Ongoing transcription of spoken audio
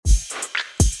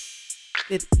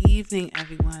Good evening,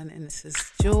 everyone, and this is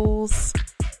Jules.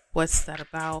 What's That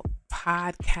About?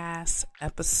 Podcast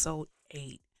episode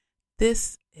 8.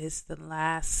 This is the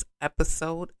last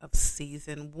episode of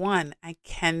season 1. I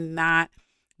cannot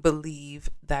believe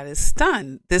that it's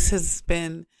done. This has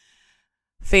been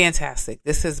fantastic.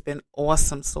 This has been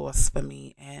awesome sauce for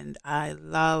me, and I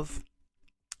love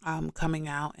coming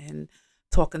out and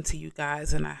talking to you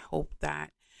guys, and I hope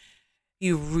that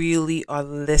you really are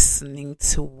listening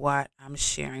to what I'm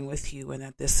sharing with you and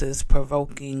that this is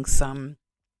provoking some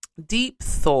deep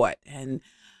thought and,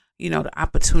 the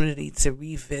opportunity to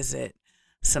revisit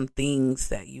some things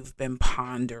that you've been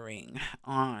pondering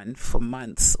on for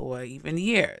months or even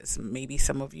years, maybe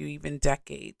some of you even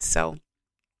decades. So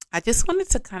I just wanted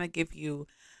to kind of give you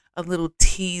a little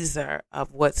teaser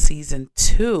of what season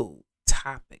 2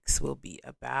 topics will be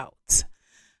about.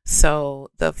 So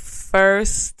the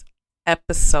first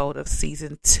episode of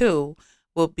season 2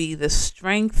 will be the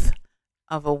strength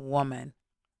of a woman.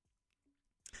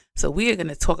 So we are going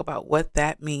to talk about what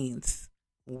that means.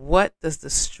 What does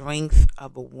the strength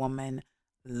of a woman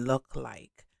look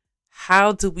like?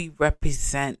 How do we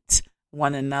represent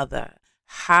one another?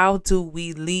 How do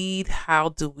we lead? How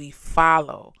do we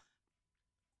follow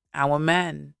our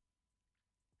men?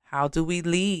 How do we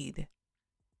lead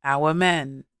our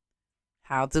men?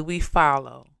 How do we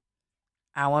follow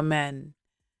our men?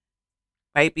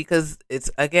 Right? Because it's,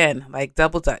 again, like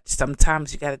double dutch.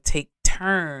 Sometimes you got to take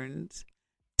turns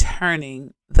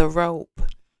turning the rope.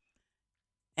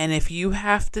 And if you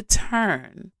have to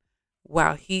turn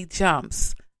while he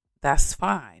jumps, that's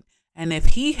fine. And if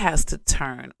he has to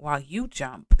turn while you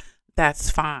jump, that's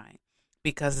fine.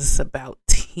 Because it's about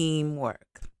teamwork.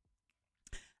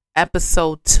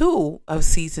 Episode 2 of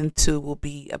season 2 will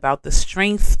be about the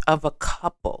strength of a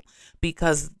couple,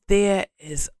 because there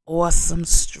is awesome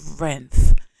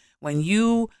strength when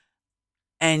you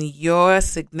and your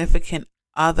significant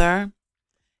other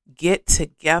get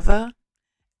together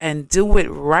and do it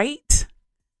right.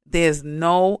 There's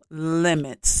no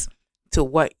limits to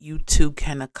what you two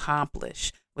can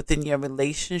accomplish within your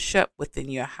relationship, within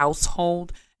your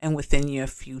household, and within your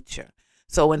future.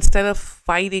 So instead of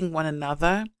fighting one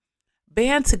another,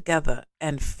 band together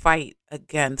and fight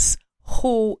against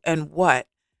who and what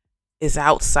is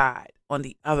outside on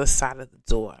the other side of the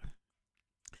door.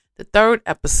 The third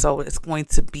episode is going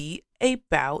to be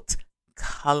about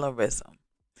colorism.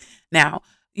 Now,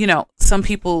 some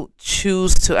people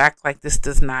choose to act like this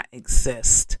does not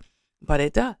exist, but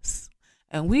it does.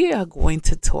 And we are going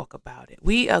to talk about it.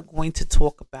 We are going to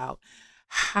talk about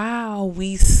how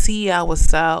we see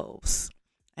ourselves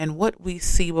and what we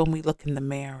see when we look in the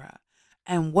mirror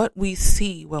and what we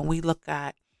see when we look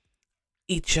at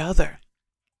each other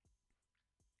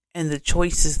and the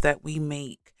choices that we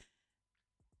make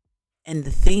and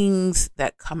the things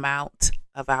that come out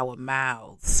of our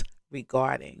mouths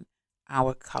regarding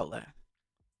our color.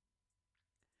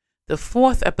 The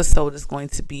fourth episode is going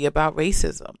to be about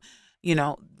racism.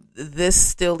 This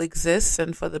still exists,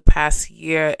 and for the past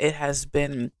year, it has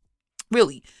been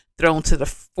really thrown to the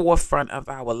forefront of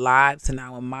our lives and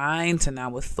our minds and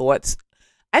our thoughts.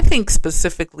 I think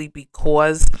specifically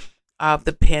because of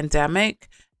the pandemic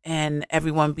and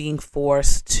everyone being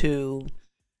forced to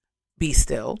be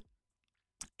still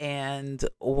and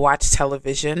watch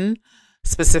television,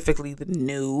 specifically the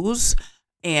news,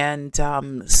 and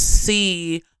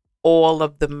see all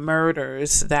of the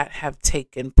murders that have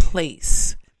taken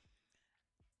place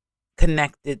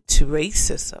connected to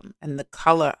racism and the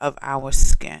color of our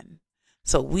skin.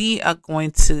 So we are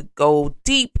going to go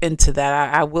deep into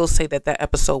that. I will say that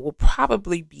episode will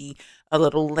probably be a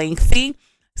little lengthy,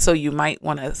 so you might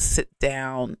want to sit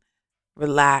down,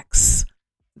 relax,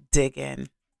 dig in.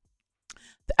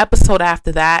 The episode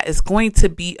after that is going to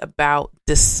be about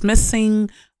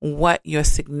dismissing what your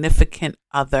significant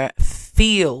other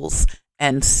feels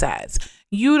and says.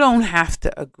 You don't have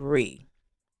to agree.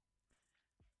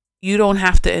 You don't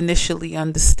have to initially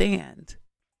understand,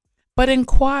 but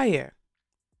inquire.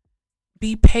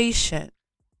 Be patient.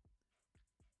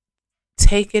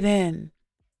 Take it in.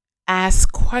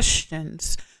 Ask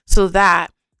questions so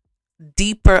that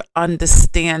deeper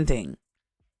understanding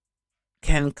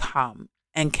can come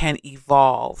and can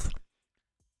evolve.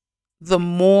 The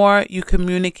more you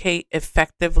communicate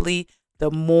effectively, the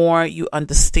more you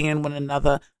understand one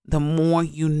another, the more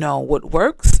you know what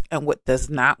works and what does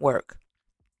not work.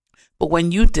 But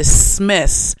when you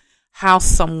dismiss how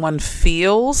someone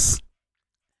feels,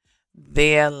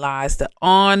 there lies the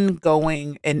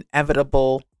ongoing,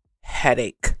 inevitable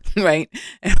headache, right?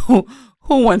 And who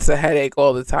wants a headache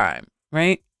all the time,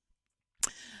 right?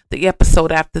 The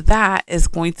episode after that is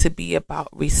going to be about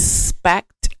respect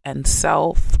respect and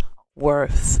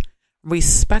self-worth.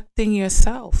 Respecting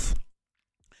yourself,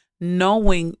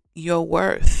 knowing your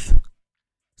worth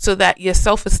so that your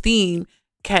self-esteem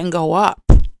can go up.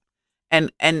 And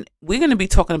we're going to be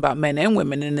talking about men and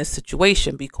women in this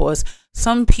situation, because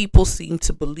some people seem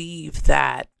to believe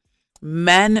that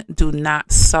men do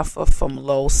not suffer from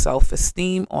low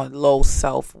self-esteem or low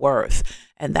self-worth,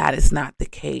 and that is not the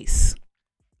case.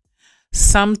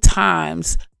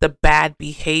 Sometimes the bad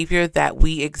behavior that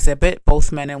we exhibit,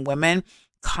 both men and women,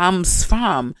 comes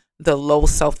from the low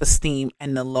self-esteem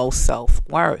and the low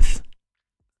self-worth.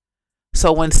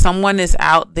 So when someone is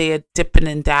out there dipping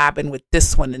and dabbing with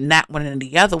this one and that one and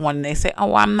the other one, and they say,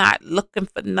 oh, I'm not looking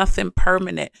for nothing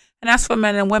permanent, and that's for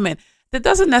men and women, that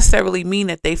doesn't necessarily mean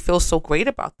that they feel so great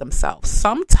about themselves.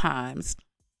 Sometimes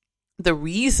the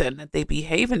reason that they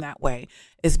behave in that way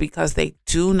is because they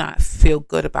do not feel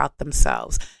good about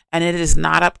themselves, and it is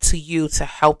not up to you to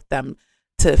help them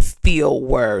to feel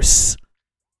worse,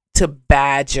 to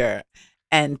badger,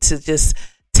 and to just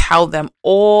tell them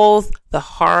all the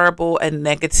horrible and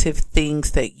negative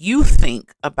things that you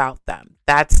think about them.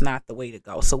 That's not the way to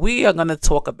go. So we are going to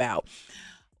talk about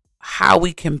how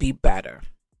we can be better.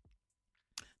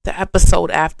 The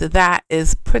episode after that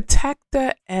is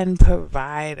protector and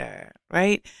provider,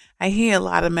 right? I hear a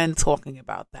lot of men talking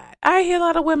about that. I hear a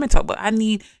lot of women talk about, I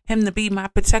need him to be my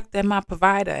protector and my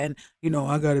provider. And,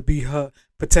 I got to be her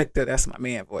protector. That's my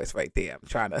man voice right there. I'm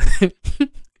trying to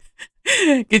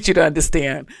get you to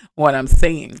understand what I'm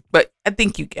saying. But I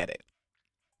think you get it.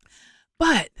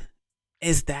 But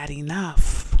is that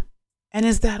enough? And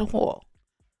is that all?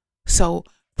 So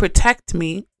protect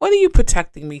me. What are you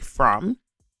protecting me from?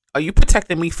 Are you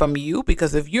protecting me from you?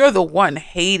 Because if you're the one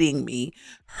hating me,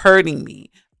 hurting me,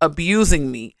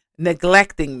 abusing me,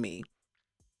 neglecting me,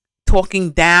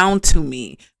 talking down to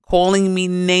me, calling me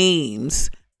names,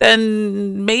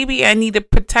 then maybe I need a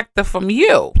protector from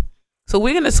you. So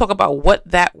we're going to talk about what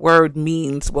that word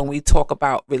means when we talk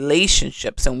about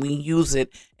relationships and we use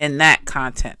it in that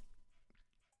content.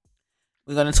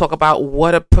 We're going to talk about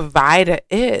what a provider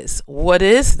is. What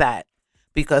is that?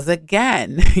 Because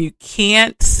again, you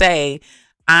can't say,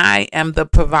 I am the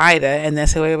provider, and then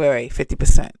say, wait,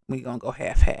 50%. We're going to go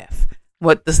half.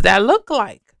 What does that look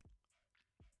like?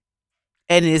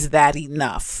 And is that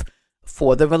enough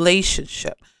for the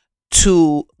relationship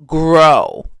to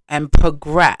grow and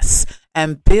progress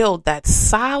and build that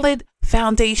solid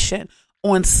foundation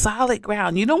on solid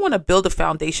ground? You don't want to build a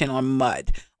foundation on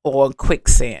mud or on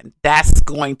quicksand. That's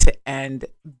going to end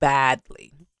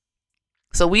badly.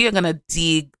 So we are going to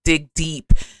dig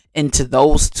deep into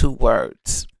those two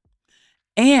words.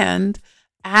 And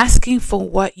asking for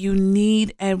what you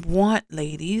need and want,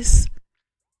 ladies.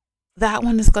 That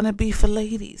one is going to be for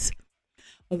ladies.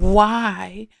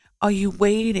 Why are you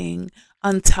waiting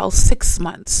until 6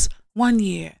 months, 1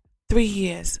 year, 3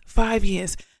 years, 5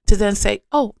 years to then say,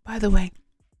 oh, by the way,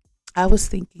 I was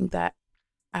thinking that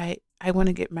I want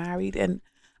to get married, and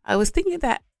I was thinking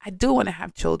that I do want to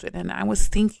have children, and I was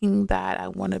thinking that I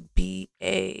want to be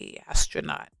a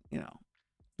astronaut,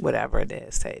 whatever it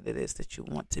is, say it is that you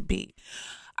want to be.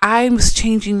 I was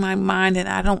changing my mind, and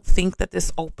I don't think that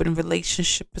this open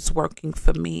relationship is working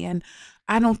for me. And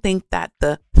I don't think that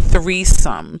the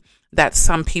threesome that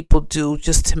some people do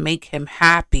just to make him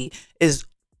happy is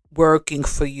working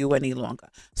for you any longer.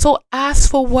 So ask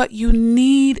for what you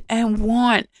need and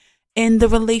want in the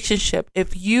relationship.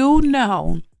 If you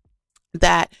know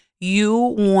that you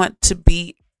want to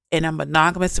be in a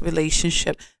monogamous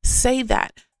relationship, say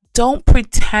that. Don't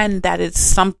pretend that it's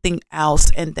something else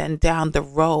and then down the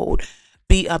road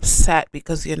be upset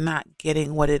because you're not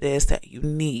getting what it is that you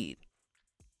need.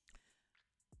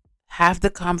 Have the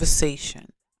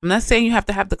conversation. I'm not saying you have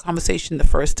to have the conversation the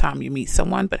first time you meet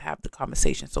someone, but have the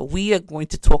conversation. So we are going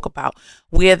to talk about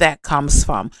where that comes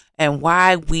from and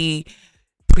why we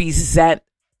present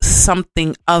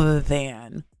something other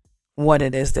than what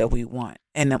it is that we want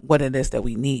and what it is that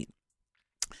we need.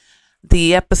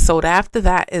 The episode after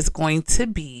that is going to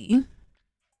be,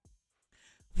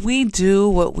 we do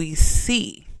what we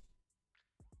see.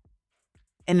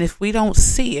 And if we don't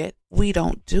see it, we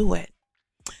don't do it.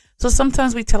 So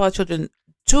sometimes we tell our children,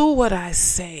 do what I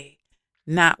say,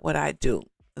 not what I do.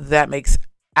 That makes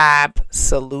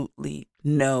absolutely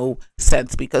no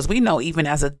sense, because we know even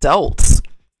as adults,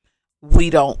 we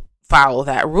don't follow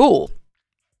that rule.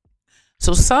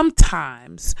 So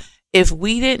sometimes if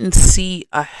we didn't see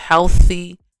a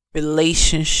healthy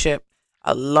relationship,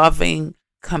 a loving,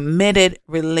 committed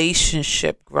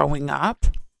relationship growing up,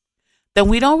 then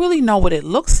we don't really know what it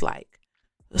looks like.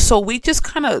 So we just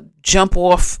kind of jump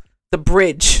off the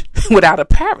bridge without a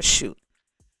parachute.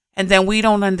 And then we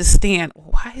don't understand,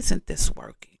 why isn't this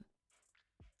working?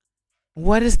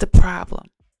 What is the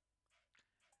problem?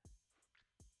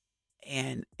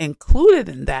 And included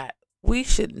in that, we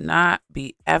should not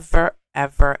be ever,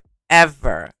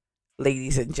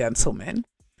 ladies and gentlemen,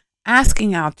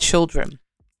 asking our children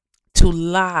to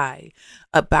lie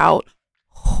about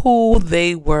who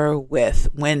they were with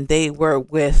when they were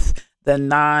with the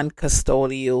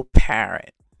non-custodial parent.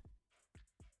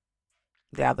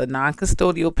 Now, the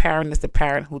non-custodial parent is the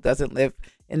parent who doesn't live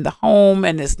in the home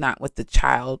and is not with the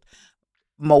child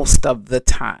most of the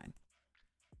time.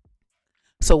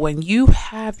 So when you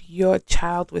have your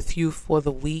child with you for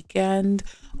the weekend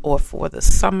or for the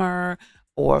summer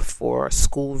or for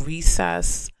school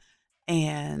recess,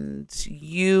 and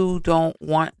you don't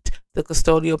want the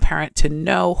custodial parent to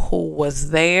know who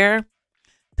was there,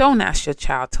 don't ask your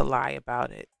child to lie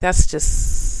about it. That's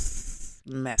just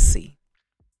messy.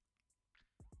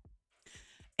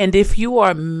 And if you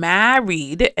are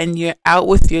married and you're out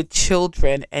with your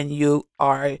children and you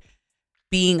are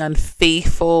being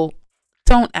unfaithful,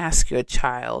 don't ask your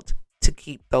child to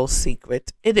keep those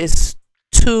secrets. It is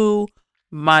too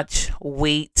much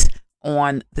weight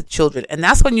on the children. And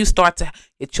that's when you start to,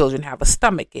 your children have a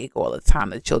stomach ache all the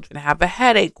time. The children have a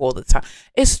headache all the time.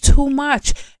 It's too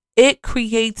much. It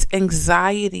creates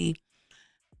anxiety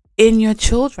in your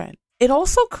children. It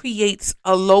also creates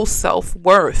a low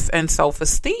self-worth and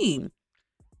self-esteem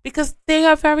because they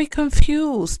are very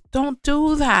confused. Don't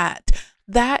do that.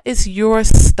 That is your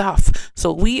stuff.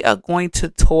 So we are going to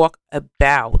talk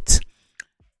about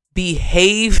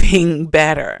behaving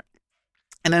better.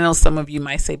 And I know some of you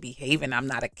might say, behaving, I'm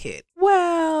not a kid.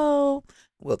 Well,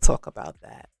 we'll talk about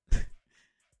that.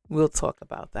 We'll talk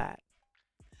about that.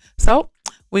 So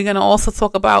we're going to also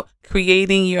talk about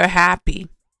creating your happy.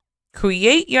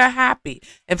 Create your happy.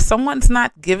 If someone's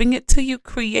not giving it to you,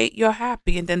 create your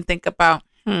happy. And then think about,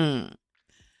 how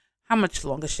much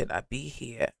longer should I be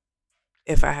here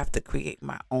if I have to create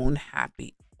my own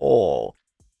happy all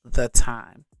the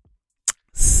time?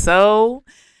 So,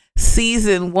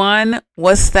 season 1,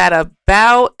 what's that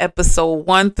about? Episode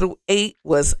 1 through 8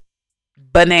 was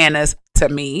bananas to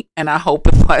me, and I hope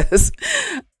it was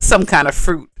some kind of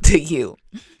fruit to you,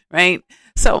 right?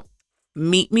 So,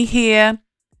 meet me here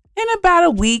in about a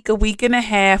week and a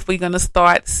half. We're going to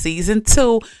start season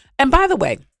 2. And by the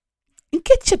way,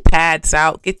 get your pads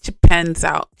out, get your pens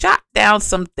out, jot down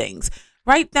some things,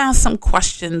 write down some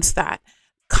questions that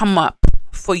come up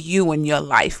for you in your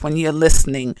life when you're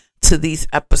listening to these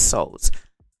episodes.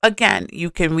 Again,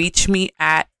 you can reach me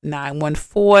at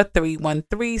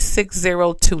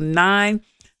 914-313-6029,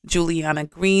 Juliana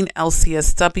Green,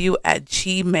 LCSW at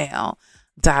gmail.com.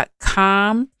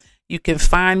 You can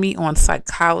find me on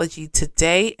Psychology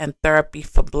Today and Therapy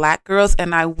for Black Girls.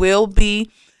 And I will be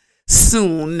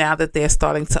soon, now that they're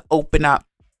starting to open up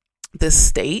the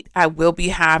state, I will be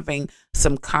having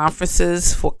some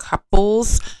conferences for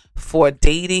couples, for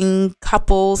dating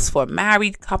couples, for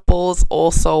married couples,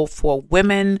 also for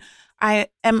women. I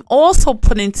am also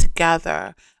putting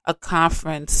together a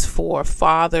conference for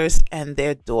fathers and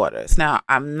their daughters. Now,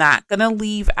 I'm not going to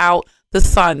leave out the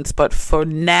sons, but for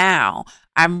now,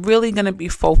 I'm really going to be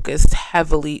focused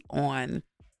heavily on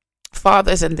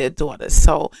fathers and their daughters.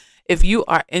 So if you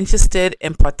are interested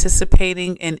in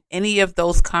participating in any of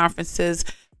those conferences,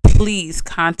 please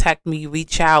contact me,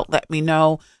 reach out, let me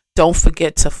know. Don't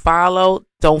forget to follow.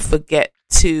 Don't forget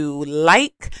to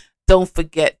like. Don't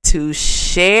forget to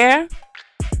share.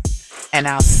 And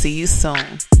I'll see you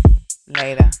soon.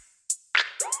 Later.